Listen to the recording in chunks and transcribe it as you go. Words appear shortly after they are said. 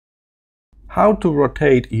how to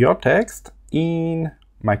rotate your text in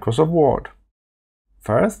Microsoft Word.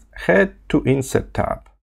 First, head to Insert tab.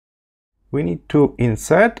 We need to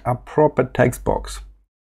insert a proper text box.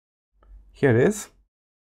 Here it is.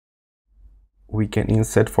 We can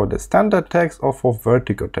insert for the standard text or for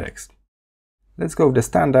vertical text. Let's go with the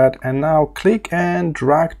standard and now click and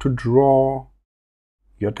drag to draw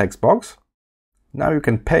your text box. Now you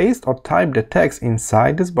can paste or type the text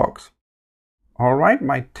inside this box. Alright,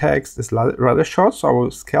 my text is rather short, so I will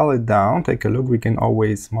scale it down. Take a look, we can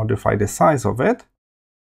always modify the size of it.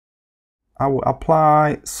 I will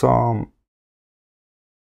apply some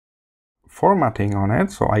formatting on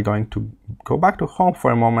it, so I'm going to go back to home for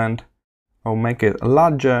a moment. I'll make it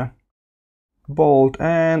larger, bold,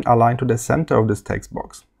 and align to the center of this text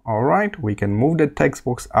box. Alright, we can move the text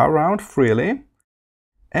box around freely.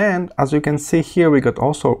 And as you can see here, we got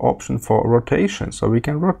also option for rotation, so we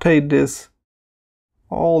can rotate this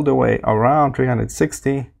all the way around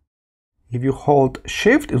 360. If you hold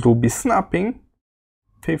Shift, it will be snapping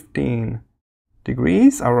 15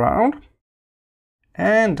 degrees around.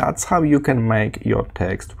 And that's how you can make your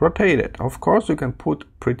text rotated. Of course, you can put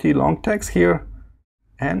pretty long text here,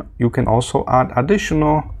 and you can also add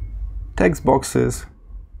additional text boxes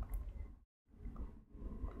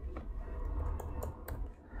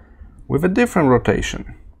with a different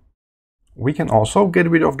rotation. We can also get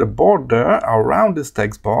rid of the border around this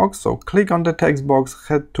text box, so click on the text box,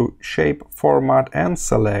 head to Shape, Format, and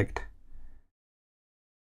select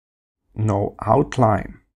No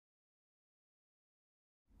Outline.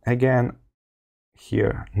 Again,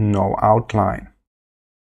 here, No Outline.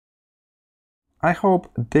 I hope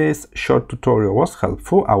this short tutorial was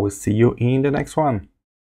helpful. I will see you in the next one.